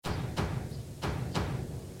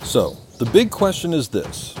So, the big question is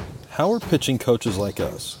this. How are pitching coaches like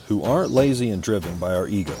us, who aren't lazy and driven by our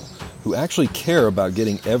ego, who actually care about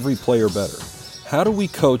getting every player better, how do we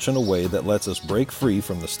coach in a way that lets us break free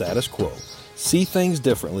from the status quo, see things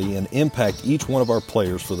differently, and impact each one of our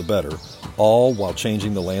players for the better, all while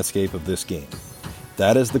changing the landscape of this game?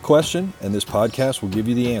 That is the question, and this podcast will give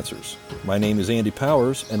you the answers. My name is Andy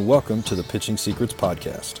Powers, and welcome to the Pitching Secrets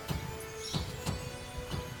Podcast.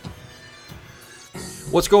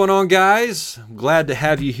 What's going on, guys? I'm glad to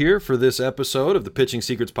have you here for this episode of the Pitching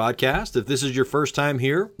Secrets Podcast. If this is your first time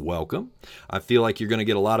here, welcome. I feel like you're going to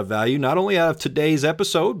get a lot of value, not only out of today's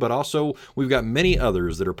episode, but also we've got many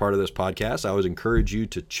others that are part of this podcast. I would encourage you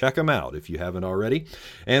to check them out if you haven't already.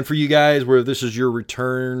 And for you guys, where this is your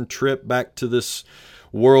return trip back to this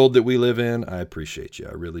world that we live in, I appreciate you.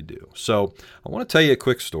 I really do. So I want to tell you a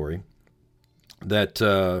quick story that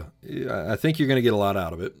I think you're going to get a lot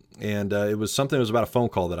out of it. And it was about a phone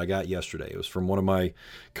call that I got yesterday. It was from one of my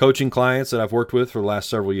coaching clients that I've worked with for the last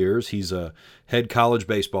several years. He's a head college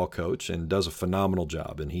baseball coach and does a phenomenal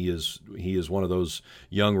job. And he is one of those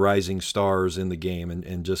young rising stars in the game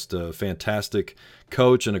and just a fantastic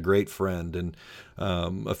coach and a great friend. And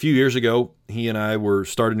a few years ago, he and I were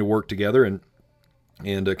starting to work together and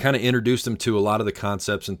kind of introduced him to a lot of the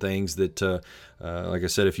concepts and things that, like I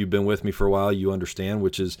said, if you've been with me for a while, you understand,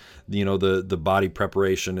 which is, the body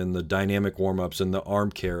preparation and the dynamic warm-ups and the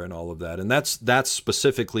arm care and all of that. And that's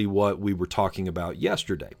specifically what we were talking about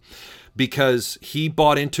yesterday, because he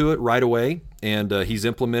bought into it right away and he's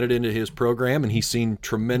implemented it into his program, and he's seen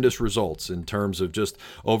tremendous results in terms of just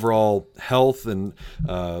overall health and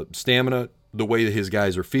stamina, the way that his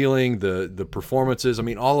guys are feeling, the performances,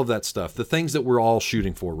 all of that stuff, the things that we're all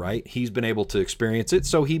shooting for, right? He's been able to experience it.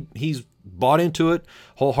 So he's bought into it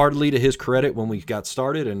wholeheartedly, to his credit, when we got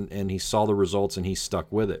started, and he saw the results and he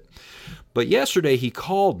stuck with it. But yesterday he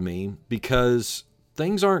called me because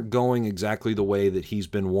things aren't going exactly the way that he's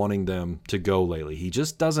been wanting them to go lately. He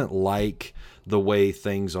just doesn't like the way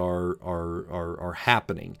things are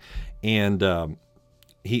happening. And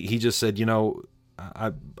he just said,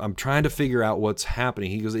 I'm trying to figure out what's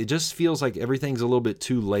happening. He goes, it just feels like everything's a little bit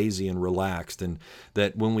too lazy and relaxed, and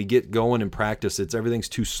that when we get going in practice, everything's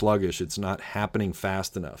too sluggish. It's not happening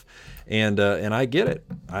fast enough. And I get it.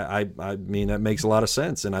 I mean, that makes a lot of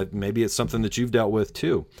sense. And maybe it's something that you've dealt with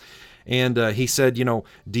too. And he said,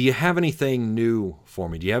 do you have anything new for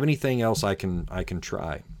me? Do you have anything else I can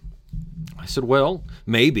try? I said, well,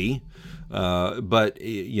 maybe, but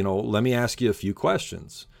let me ask you a few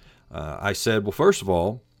questions. I said, well, first of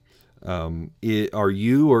all, are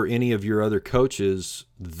you or any of your other coaches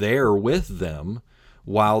there with them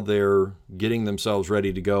while they're getting themselves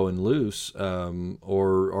ready to go and loose,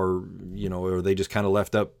 or are they just kind of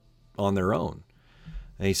left up on their own?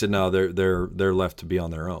 And he said, no, they're left to be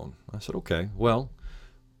on their own. I said, okay, well,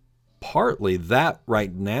 partly that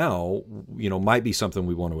right now, might be something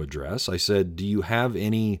we want to address. I said, do you have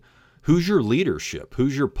who's your leadership?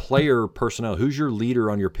 Who's your player personnel? Who's your leader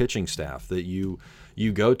on your pitching staff that you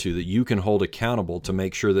go to, that you can hold accountable to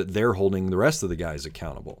make sure that they're holding the rest of the guys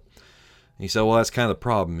accountable? And he said, well, that's kind of the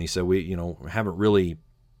problem. He said, we, haven't really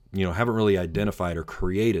identified or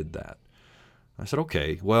created that. I said,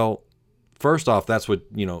 okay, well, first off, that's what,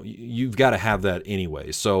 you've got to have that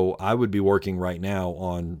anyway. So I would be working right now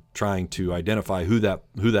on trying to identify who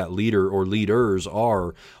that leader or leaders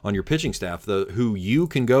are on your pitching staff, who you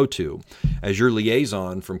can go to as your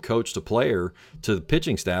liaison from coach to player to the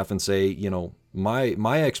pitching staff and say,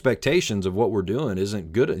 my expectations of what we're doing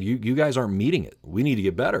isn't good. You guys aren't meeting it. We need to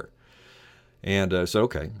get better. And I said,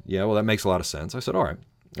 okay, yeah, well, that makes a lot of sense. I said, all right.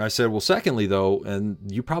 I said, well, secondly, though, and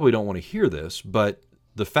you probably don't want to hear this, but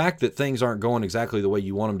the fact that things aren't going exactly the way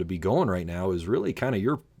you want them to be going right now is really kind of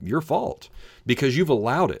your fault, because you've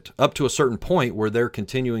allowed it up to a certain point where they're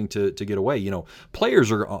continuing to get away.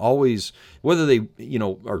 Players are always, whether they,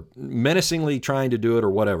 are menacingly trying to do it or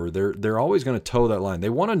whatever, they're always going to toe that line. They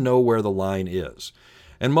want to know where the line is.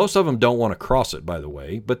 And most of them don't want to cross it, by the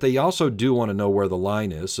way, but they also do want to know where the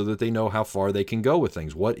line is so that they know how far they can go with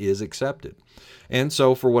things, what is accepted. And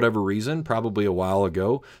so for whatever reason, probably a while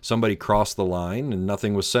ago, somebody crossed the line and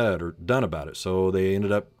nothing was said or done about it. So they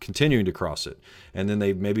ended up continuing to cross it. And then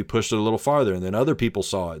they maybe pushed it a little farther, and then other people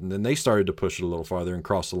saw it, and then they started to push it a little farther and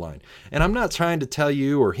cross the line. And I'm not trying to tell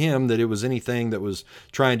you or him that it was anything that was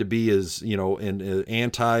trying to be as, an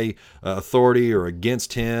anti-authority or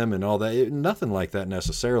against him and all that. Nothing like that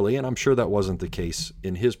necessarily. And I'm sure that wasn't the case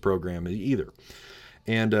in his program either.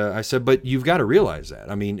 And I said, but you've got to realize that.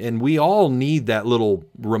 And we all need that little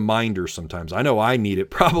reminder sometimes. I know I need it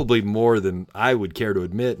probably more than I would care to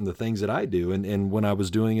admit in the things that I do and when I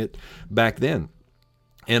was doing it back then.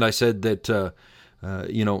 And I said that,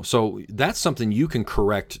 so that's something you can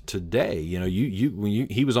correct today. When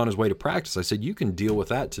he was on his way to practice, I said, you can deal with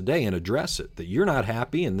that today and address it, that you're not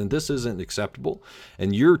happy and then this isn't acceptable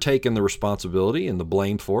and you're taking the responsibility and the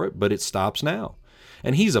blame for it, but it stops now.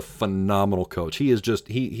 And he's a phenomenal coach. He is just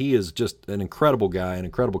an incredible guy, an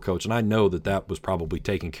incredible coach. And I know that was probably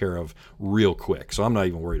taken care of real quick. So I'm not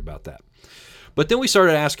even worried about that. But then we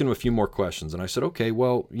started asking him a few more questions. And I said, okay,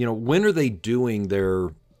 well, when are they doing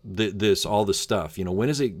all this stuff? When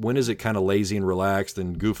is it kind of lazy and relaxed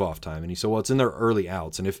and goof off time? And he said, well, it's in their early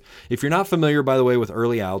outs. And if you're not familiar, by the way, with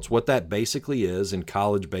early outs, what that basically is in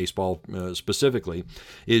college baseball specifically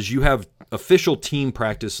is you have official team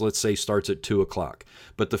practice, let's say, starts at 2:00,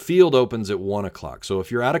 but the field opens at 1:00. So if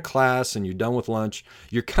you're out of class and you're done with lunch,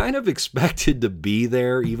 you're kind of expected to be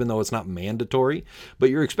there, even though it's not mandatory, but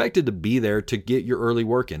you're expected to be there to get your early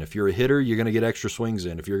work in. If you're a hitter, you're going to get extra swings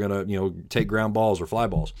in. If you're going to, take ground balls or fly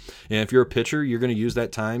balls. And if you're a pitcher, you're going to use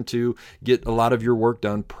that time to get a lot of your work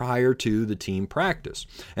done prior to the team practice.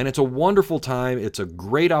 And it's a wonderful time. It's a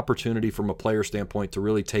great opportunity from a player standpoint to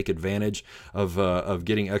really take advantage of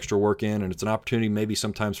getting extra work in. And it's an opportunity maybe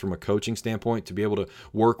sometimes from a coaching standpoint to be able to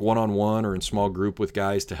work one-on-one or in small group with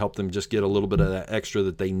guys to help them just get a little bit of that extra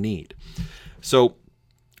that they need. So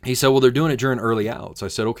he said, well, they're doing it during early outs. I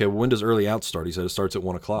said, okay, well, when does early outs start? He said, it starts at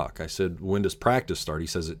 1:00. I said, when does practice start? He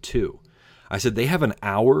says at 2:00. I said, they have an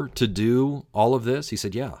hour to do all of this? He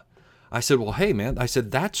said, yeah. I said, well, hey, man, I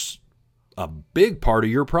said, that's a big part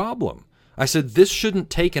of your problem. I said, this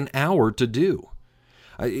shouldn't take an hour to do.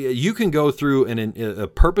 You can go through a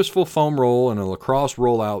purposeful foam roll and a lacrosse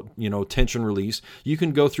rollout, tension release. You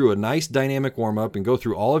can go through a nice dynamic warm-up and go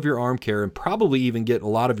through all of your arm care and probably even get a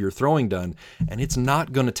lot of your throwing done. And it's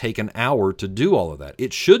not going to take an hour to do all of that.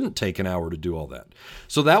 It shouldn't take an hour to do all that.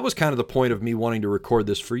 So that was kind of the point of me wanting to record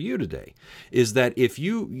this for you today, is that if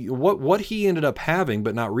what he ended up having,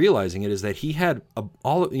 but not realizing it, is that he had a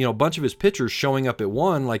bunch of his pitchers showing up at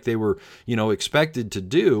 1 like they were, expected to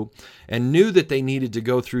do, and knew that they needed to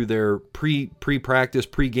go through their pre-practice,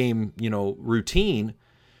 pre-game, routine,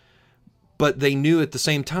 but they knew at the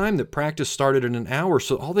same time that practice started in an hour,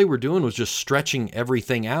 so all they were doing was just stretching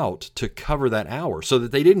everything out to cover that hour so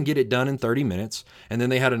that they didn't get it done in 30 minutes, and then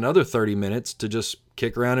they had another 30 minutes to just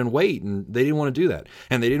kick around and wait, and they didn't want to do that.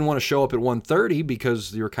 And they didn't want to show up at 1:30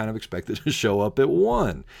 because you were kind of expected to show up at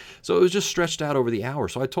 1. So it was just stretched out over the hour.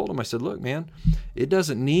 So I told him, I said, look, man, it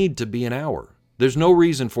doesn't need to be an hour. There's no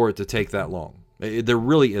reason for it to take that long. There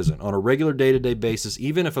really isn't. On a regular day-to-day basis,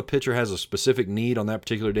 even if a pitcher has a specific need on that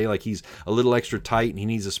particular day, like he's a little extra tight and he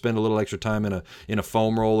needs to spend a little extra time in a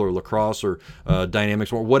foam roll or lacrosse or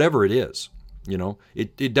dynamics or whatever it is,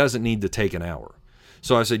 it doesn't need to take an hour.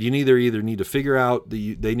 So I said, you either need to figure out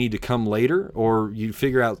they need to come later, or you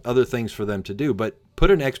figure out other things for them to do, but put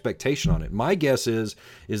an expectation on it. My guess is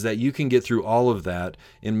that you can get through all of that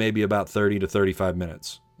in maybe about 30 to 35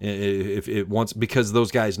 minutes. If it wants, because those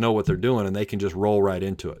guys know what they're doing and they can just roll right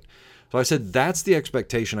into it. So I said, that's the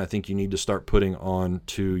expectation I think you need to start putting on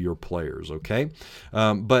to your players, okay?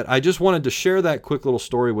 But I just wanted to share that quick little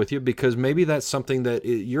story with you because maybe that's something that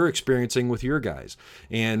you're experiencing with your guys.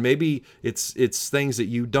 And maybe it's things that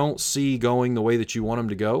you don't see going the way that you want them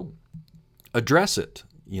to go. Address it.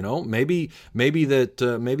 Maybe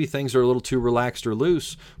things are a little too relaxed or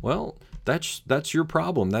loose. Well, that's your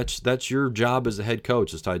problem. That's your job as the head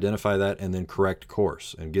coach, is to identify that and then correct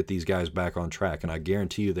course and get these guys back on track. And I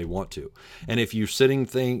guarantee you they want to. And if you're seeing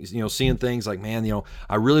things like, man,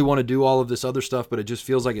 I really want to do all of this other stuff, but it just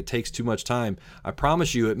feels like it takes too much time. I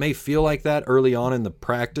promise you, it may feel like that early on in the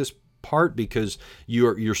practice part because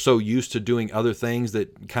you're so used to doing other things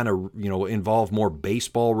that kind of involve more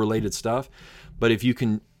baseball related stuff. But if you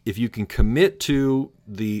can commit to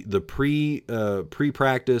the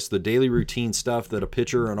pre-practice, the daily routine stuff that a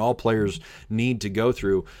pitcher and all players need to go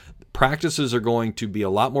through, practices are going to be a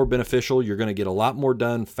lot more beneficial. You're going to get a lot more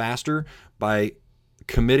done faster by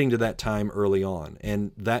committing to that time early on.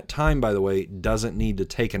 And that time, by the way, doesn't need to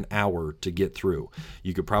take an hour to get through.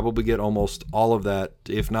 You could probably get almost all of that,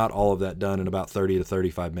 if not all of that, done in about 30 to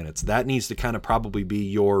 35 minutes. That needs to kind of probably be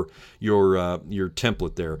your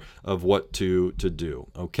template there of what to do.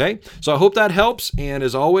 Okay? So I hope that helps. And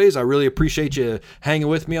as always, I really appreciate you hanging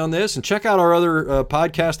with me on this. And check out our other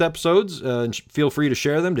podcast episodes. And feel free to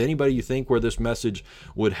share them to anybody you think where this message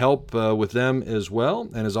would help with them as well.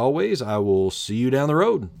 And as always, I will see you down the road.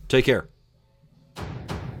 Take care.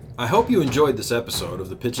 I hope you enjoyed this episode of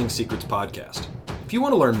the Pitching Secrets Podcast. If you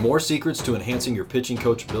want to learn more secrets to enhancing your pitching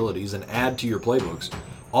coach abilities and add to your playbooks,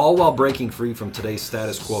 all while breaking free from today's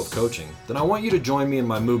status quo of coaching, then I want you to join me in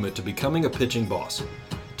my movement to becoming a pitching boss.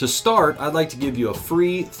 To start, I'd like to give you a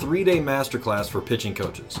free 3-day masterclass for pitching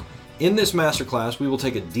coaches. In this masterclass, we will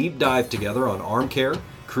take a deep dive together on arm care,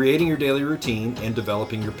 creating your daily routine, and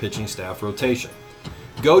developing your pitching staff rotation.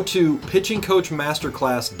 Go to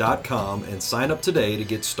pitchingcoachmasterclass.com and sign up today to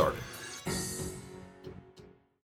get started.